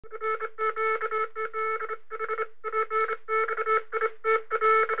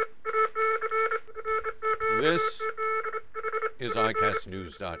This is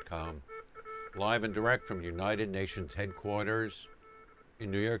ICASTnews.com, live and direct from United Nations headquarters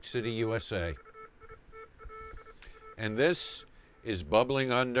in New York City, USA. And this is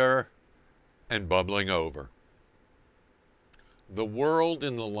bubbling under and bubbling over. The world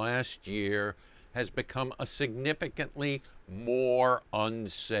in the last year has become a significantly more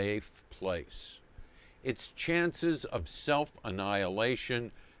unsafe place. Its chances of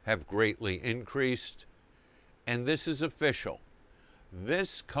self-annihilation have greatly increased, and this is official.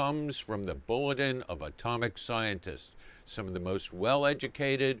 This comes from the Bulletin of Atomic Scientists, some of the most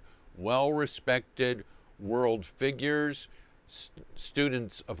well-educated, well-respected world figures,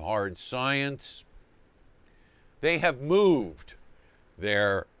 students of hard science. They have moved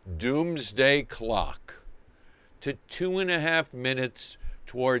their Doomsday Clock to 2.5 minutes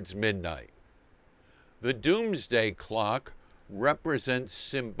towards midnight. The Doomsday Clock represents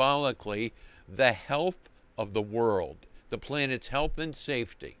symbolically the health of the world, the planet's health and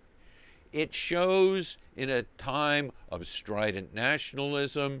safety. It shows in a time of strident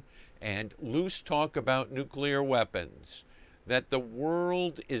nationalism and loose talk about nuclear weapons that the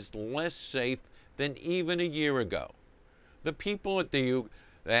world is less safe than even a year ago. The people at the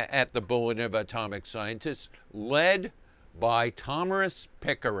Bulletin of Atomic Scientists, led by Thomas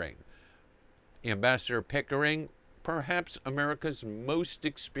Pickering, Ambassador Pickering, perhaps America's most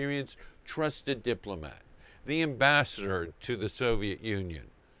experienced, trusted diplomat, the ambassador to the Soviet Union,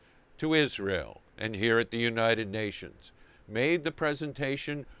 to Israel, and here at the United Nations, made the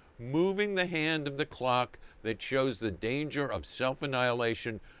presentation moving the hand of the clock that shows the danger of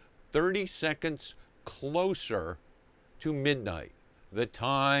self-annihilation 30 seconds closer to midnight, the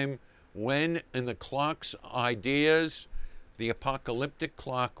time when, in the clock's ideas, the apocalyptic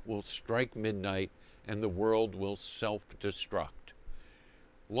clock will strike midnight and the world will self-destruct.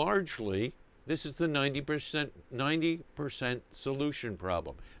 Largely, this is the 90% solution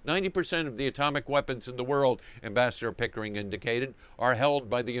problem. 90% of the atomic weapons in the world, Ambassador Pickering indicated, are held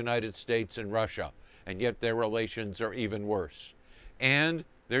by the United States and Russia, and yet their relations are even worse. And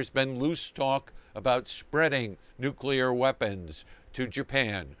there's been loose talk about spreading nuclear weapons to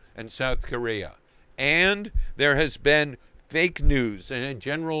Japan and South Korea. And there has been fake news and a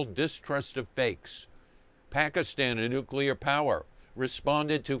general distrust of fakes. Pakistan, a nuclear power,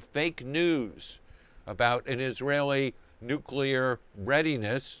 responded to fake news about an Israeli nuclear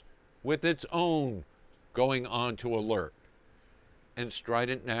readiness with its own going on to alert. And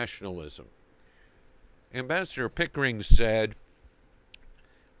strident nationalism. Ambassador Pickering said,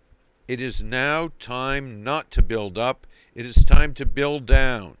 "It is now time not to build up, it is time to build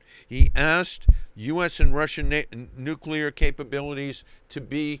down." He asked U.S. and Russian nuclear capabilities to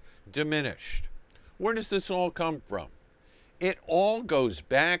be diminished. Where does this all come from? It all goes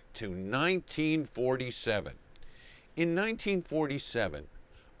back to 1947. In 1947,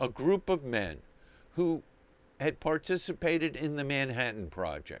 a group of men who had participated in the Manhattan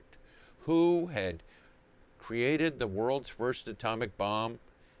Project, who had created the world's first atomic bomb,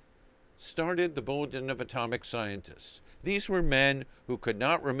 started the Bulletin of Atomic Scientists. These were men who could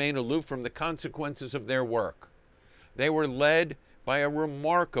not remain aloof from the consequences of their work. They were led by a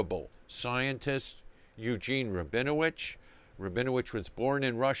remarkable scientist, Eugene Rabinowitch. Rabinowitch was born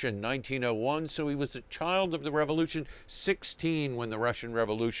in Russia in 1901, so he was a child of the revolution, 16 when the Russian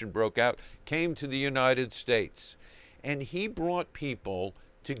Revolution broke out, came to the United States. And he brought people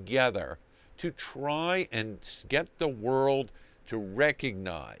together to try and get the world to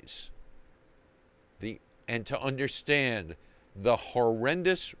recognize and to understand the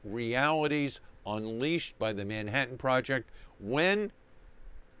horrendous realities unleashed by the Manhattan Project when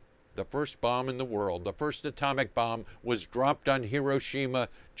the first bomb in the world, the first atomic bomb, was dropped on Hiroshima,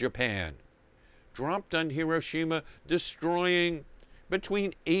 Japan. Dropped on Hiroshima, destroying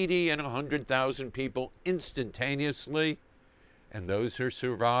between 80 and 100,000 people instantaneously. And those who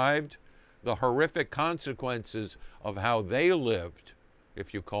survived, the horrific consequences of how they lived,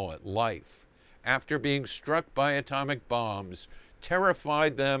 if you call it life, after being struck by atomic bombs,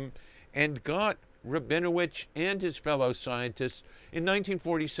 terrified them and got Rabinowitch and his fellow scientists in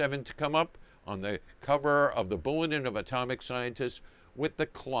 1947 to come up on the cover of the Bulletin of Atomic Scientists with the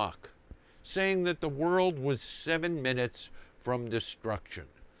clock, saying that the world was 7 minutes from destruction,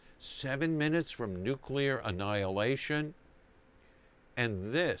 7 minutes from nuclear annihilation.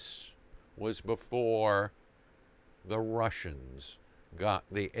 And this was before the Russians got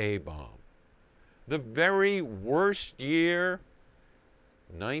the A-bomb. The very worst year,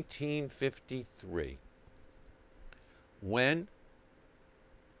 1953, when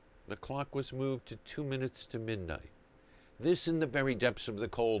the clock was moved to 2 minutes to midnight. This in the very depths of the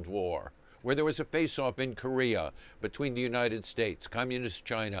Cold War, where there was a face-off in Korea between the United States, Communist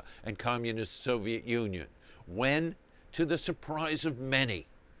China, and Communist Soviet Union, when, to the surprise of many,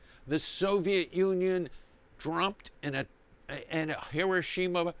 the Soviet Union dropped a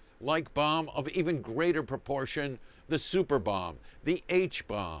Hiroshima-like bomb of even greater proportion, the super bomb, the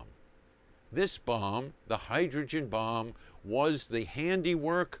H-bomb. This bomb, the hydrogen bomb, was the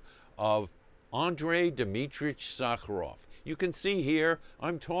handiwork of Andrei Dmitryevich Sakharov. You can see here,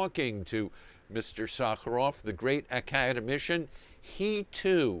 I'm talking to Mr. Sakharov, the great academician. He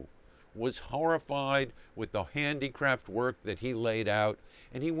too was horrified with the handicraft work that he laid out,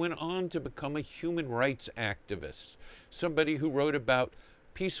 and he went on to become a human rights activist, somebody who wrote about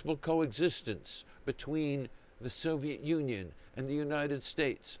peaceful coexistence between the Soviet Union and the United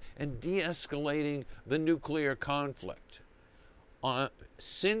States and de-escalating the nuclear conflict.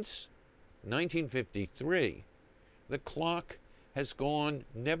 Since 1953, the clock has gone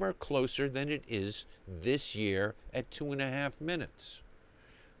never closer than it is this year at 2.5 minutes.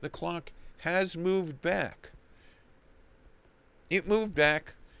 The clock has moved back. It moved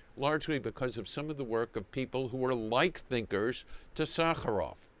back largely because of some of the work of people who were like thinkers to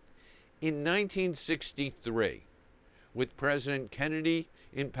Sakharov. In 1963, with President Kennedy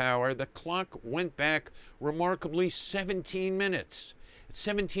in power, the clock went back remarkably 17 minutes.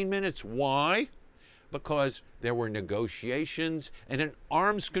 17 minutes, why? Because there were negotiations and an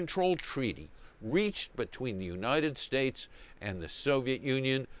arms control treaty reached between the United States and the Soviet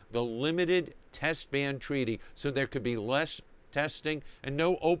Union, the limited test ban treaty, so there could be less testing and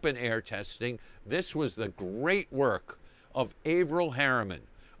no open air testing. This was the great work of Averell Harriman,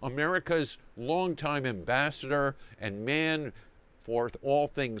 America's longtime ambassador and man for all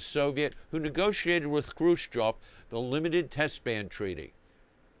things Soviet, who negotiated with Khrushchev the limited test ban treaty.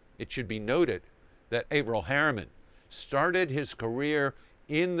 It should be noted that Averell Harriman started his career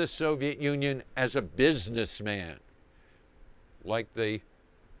in the Soviet Union as a businessman, like the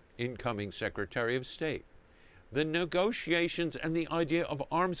incoming Secretary of State. The negotiations and the idea of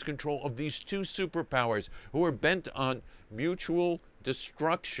arms control of these two superpowers who were bent on mutual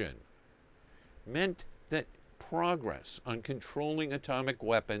destruction meant that progress on controlling atomic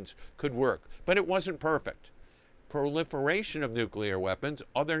weapons could work, but it wasn't perfect. Proliferation of nuclear weapons,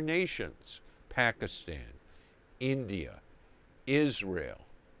 other nations, Pakistan, India, Israel,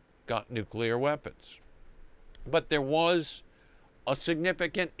 got nuclear weapons. But there was a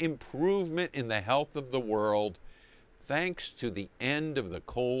significant improvement in the health of the world thanks to the end of the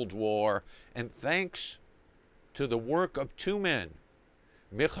Cold War and thanks to the work of two men,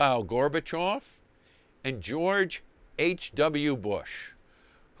 Mikhail Gorbachev and George H.W. Bush,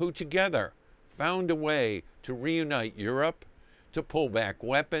 who together found a way to reunite Europe, to pull back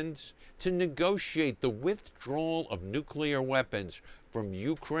weapons, to negotiate the withdrawal of nuclear weapons from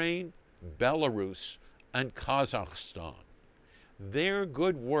Ukraine, Belarus, and Kazakhstan. Their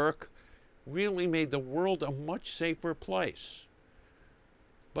good work really made the world a much safer place.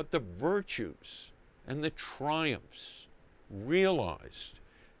 But the virtues and the triumphs realized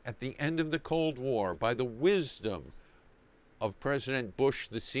at the end of the Cold War by the wisdom of President Bush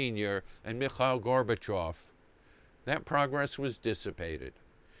the Senior and Mikhail Gorbachev, that progress was dissipated.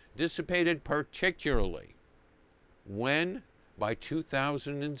 Dissipated particularly when, by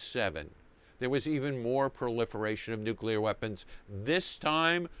 2007, there was even more proliferation of nuclear weapons, this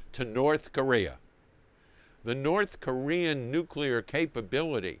time to North Korea. The North Korean nuclear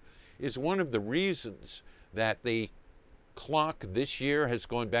capability is one of the reasons that the clock this year has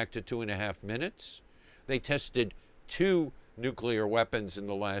gone back to 2.5 minutes. They tested 2 nuclear weapons in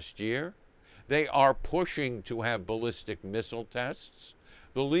the last year. They are pushing to have ballistic missile tests.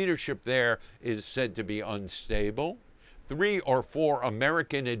 The leadership there is said to be unstable. 3 or 4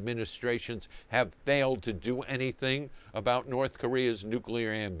 American administrations have failed to do anything about North Korea's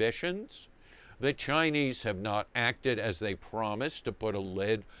nuclear ambitions. The Chinese have not acted as they promised to put a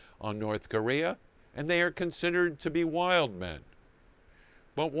lid on North Korea, and they are considered to be wild men.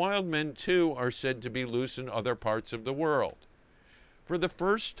 But wild men, too, are said to be loose in other parts of the world. For the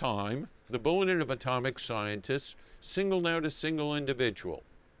first time, the Bulletin of Atomic Scientists singled out a single individual,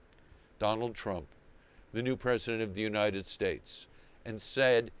 Donald Trump, the new President of the United States, and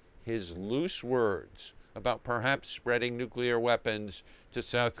said his loose words about perhaps spreading nuclear weapons to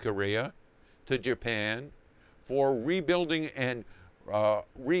South Korea, to Japan, for rebuilding and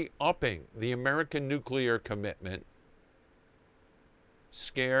re-upping the American nuclear commitment,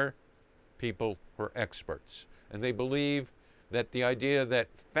 scare people who are experts. And they believe that the idea that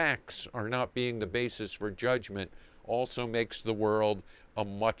facts are not being the basis for judgment also makes the world a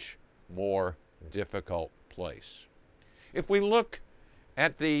much more difficult place. If we look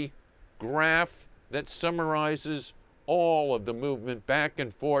at the graph that summarizes all of the movement back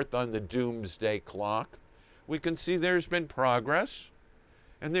and forth on the Doomsday Clock, we can see there's been progress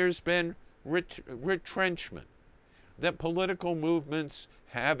and there's been retrenchment. That political movements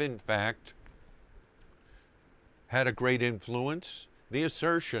have, in fact, had a great influence. The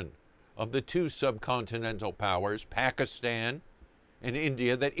assertion of the two subcontinental powers, Pakistan and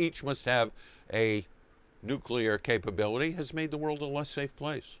India, that each must have a nuclear capability, has made the world a less safe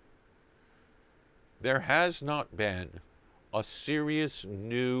place. There has not been a serious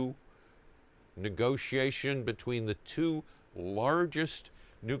new negotiation between the two largest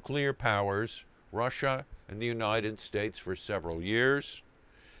nuclear powers, Russia and the United States, for several years.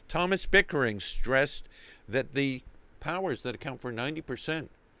 Thomas Pickering stressed that the powers that account for 90%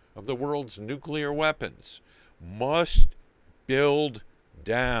 of the world's nuclear weapons must build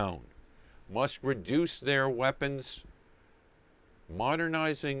down, must reduce their weapons.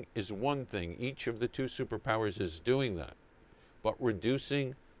 Modernizing is one thing. Each of the two superpowers is doing that. But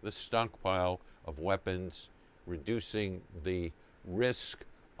reducing the stockpile of weapons, reducing the risk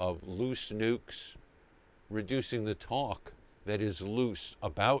of loose nukes, reducing the talk that is loose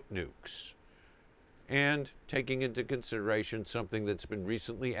about nukes, and taking into consideration something that's been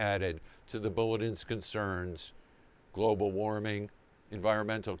recently added to the bulletin's concerns, global warming,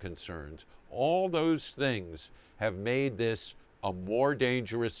 environmental concerns. All those things have made this a more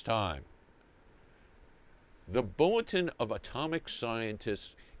dangerous time. The Bulletin of Atomic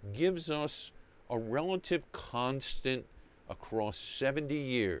Scientists gives us a relative constant across 70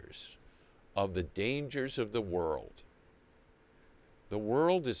 years of the dangers of the world. The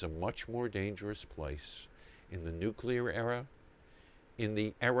world is a much more dangerous place in the nuclear era, in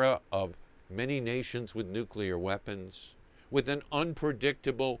the era of many nations with nuclear weapons, with an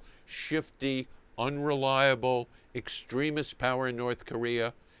unpredictable, shifty, unreliable, extremist power in North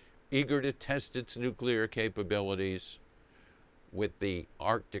Korea, eager to test its nuclear capabilities, with the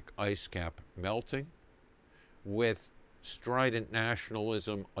Arctic ice cap melting, with strident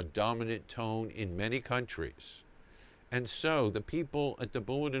nationalism a dominant tone in many countries. And so the people at the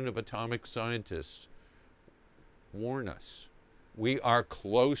Bulletin of Atomic Scientists warn us. We are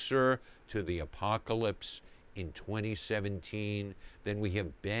closer to the apocalypse in 2017 than we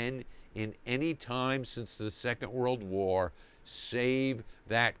have been in any time since the Second World War, save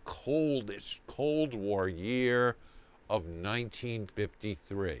that coldest Cold War year of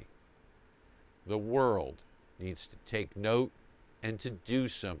 1953. The world needs to take note and to do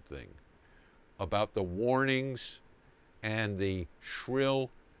something about the warnings and the shrill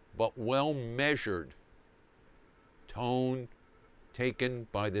but well-measured tone taken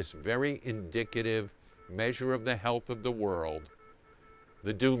by this very indicative measure of the health of the world,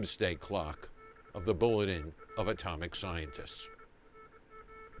 the Doomsday Clock of the Bulletin of Atomic Scientists.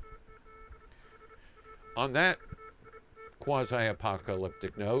 On that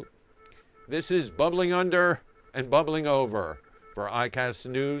quasi-apocalyptic note, this is Bubbling Under and Bubbling Over for ICAST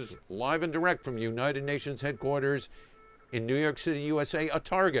News, live and direct from United Nations headquarters in New York City, USA, a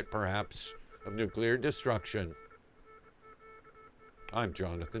target, perhaps, of nuclear destruction. I'm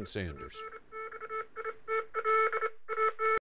Jonathan Sanders.